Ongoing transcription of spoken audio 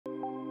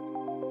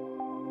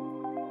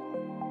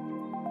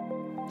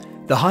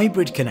The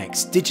Hybrid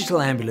Connex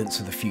Digital Ambulance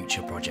for the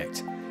Future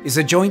project is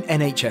a joint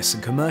NHS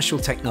and commercial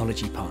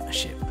technology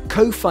partnership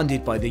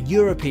co-funded by the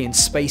European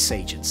Space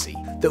Agency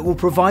that will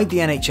provide the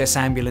NHS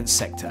ambulance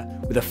sector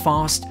with a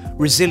fast,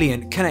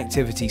 resilient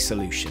connectivity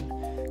solution,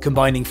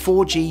 combining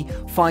 4G,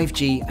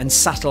 5G and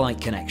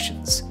satellite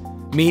connections,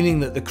 meaning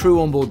that the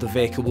crew on board the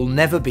vehicle will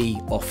never be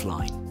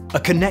offline. A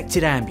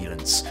connected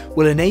ambulance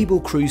will enable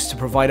crews to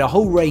provide a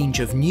whole range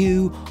of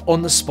new,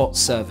 on-the-spot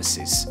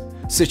services,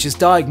 such as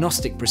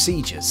diagnostic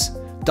procedures,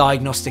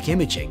 diagnostic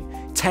imaging,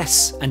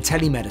 tests and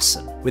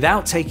telemedicine,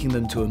 without taking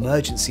them to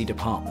emergency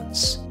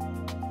departments.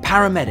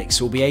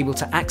 Paramedics will be able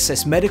to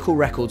access medical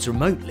records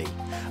remotely,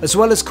 as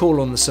well as call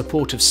on the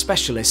support of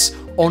specialists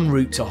en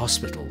route to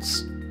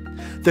hospitals.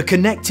 The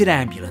connected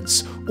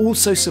ambulance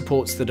also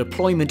supports the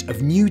deployment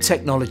of new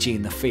technology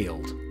in the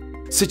field,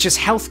 such as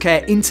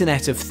healthcare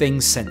Internet of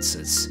Things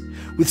sensors,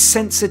 with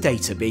sensor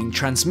data being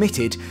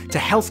transmitted to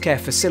healthcare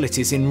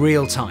facilities in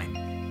real time.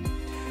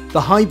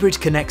 The Hybrid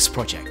Connex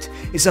project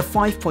is a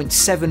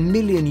 €5.7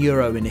 million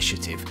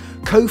initiative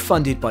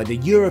co-funded by the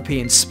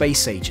European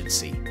Space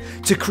Agency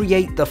to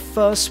create the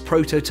first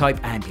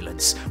prototype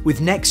ambulance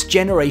with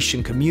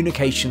next-generation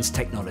communications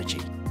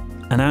technology.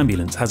 An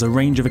ambulance has a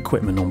range of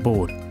equipment on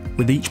board,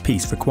 with each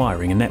piece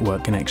requiring a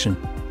network connection.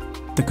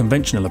 The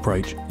conventional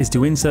approach is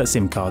to insert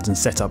SIM cards and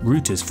set up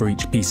routers for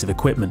each piece of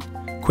equipment,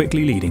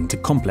 quickly leading to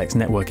complex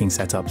networking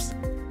setups.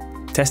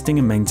 Testing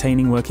and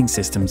maintaining working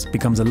systems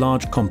becomes a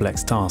large,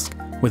 complex task,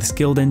 with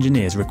skilled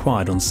engineers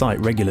required on site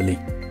regularly.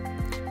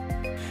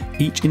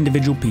 Each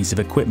individual piece of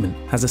equipment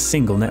has a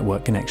single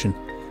network connection,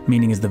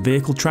 meaning as the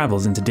vehicle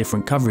travels into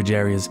different coverage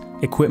areas,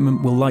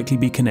 equipment will likely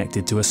be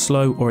connected to a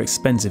slow or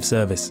expensive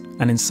service,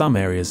 and in some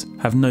areas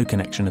have no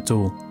connection at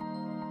all.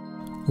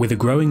 With a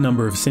growing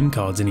number of SIM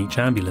cards in each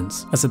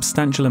ambulance, a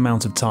substantial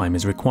amount of time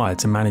is required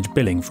to manage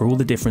billing for all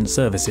the different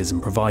services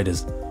and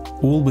providers,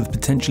 all with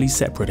potentially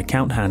separate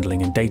account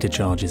handling and data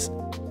charges.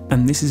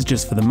 And this is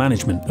just for the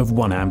management of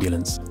one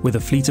ambulance. With a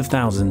fleet of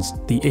thousands,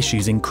 the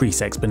issues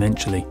increase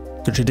exponentially.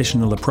 The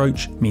traditional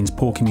approach means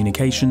poor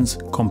communications,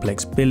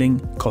 complex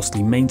billing,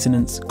 costly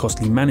maintenance,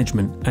 costly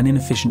management, and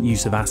inefficient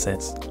use of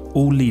assets,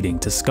 all leading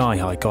to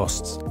sky-high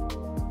costs.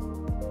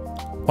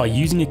 By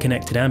using a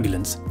connected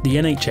ambulance, the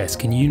NHS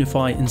can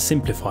unify and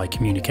simplify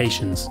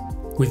communications,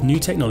 with new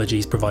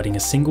technologies providing a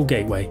single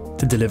gateway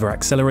to deliver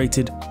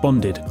accelerated,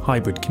 bonded,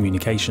 hybrid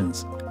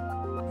communications.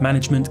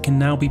 Management can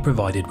now be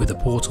provided with a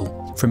portal.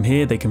 From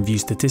here they can view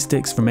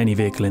statistics from any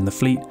vehicle in the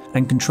fleet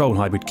and control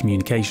hybrid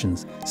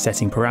communications,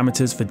 setting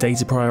parameters for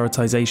data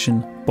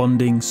prioritization,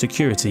 bonding,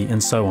 security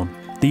and so on.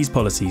 These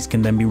policies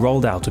can then be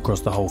rolled out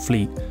across the whole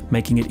fleet,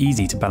 making it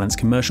easy to balance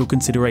commercial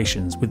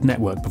considerations with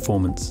network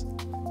performance.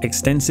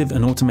 Extensive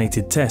and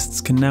automated tests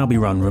can now be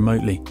run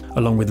remotely,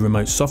 along with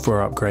remote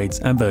software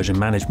upgrades and version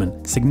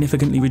management,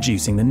 significantly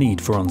reducing the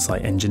need for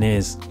on-site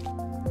engineers.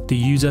 The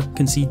user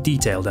can see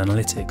detailed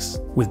analytics,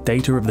 with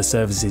data of the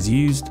services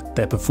used,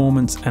 their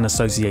performance and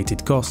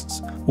associated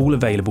costs, all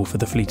available for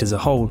the fleet as a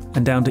whole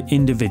and down to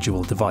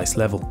individual device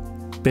level.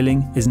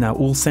 Billing is now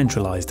all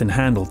centralised and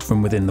handled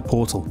from within the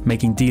portal,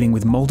 making dealing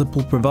with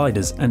multiple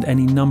providers and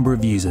any number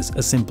of users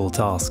a simple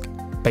task.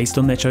 Based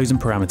on their chosen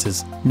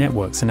parameters,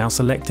 networks are now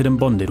selected and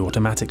bonded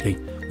automatically,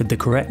 with the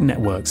correct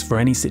networks for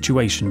any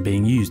situation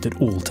being used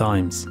at all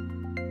times.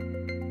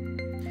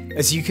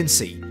 As you can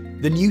see,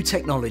 the new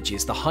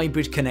technologies the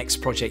Hybrid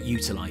Connex project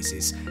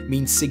utilises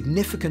mean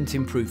significant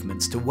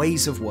improvements to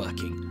ways of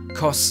working,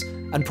 costs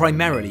and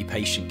primarily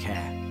patient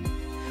care.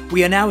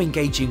 We are now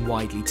engaging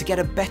widely to get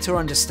a better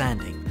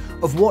understanding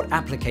of what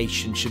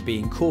applications should be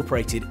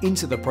incorporated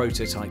into the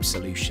prototype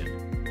solution,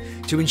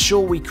 to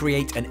ensure we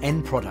create an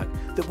end product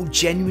that will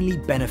genuinely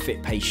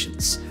benefit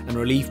patients and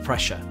relieve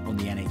pressure on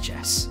the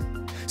NHS.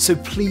 So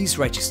please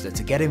register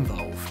to get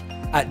involved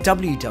at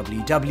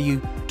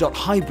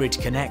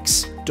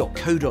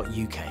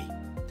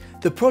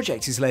www.hybridconnex.co.uk. The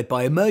project is led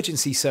by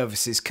Emergency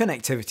Services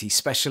Connectivity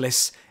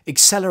Specialists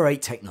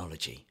Accelerate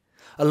Technology,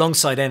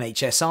 alongside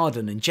NHS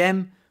Arden and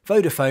GEM,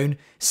 Vodafone,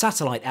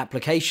 Satellite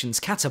Applications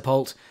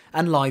Catapult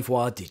and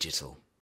Livewire Digital.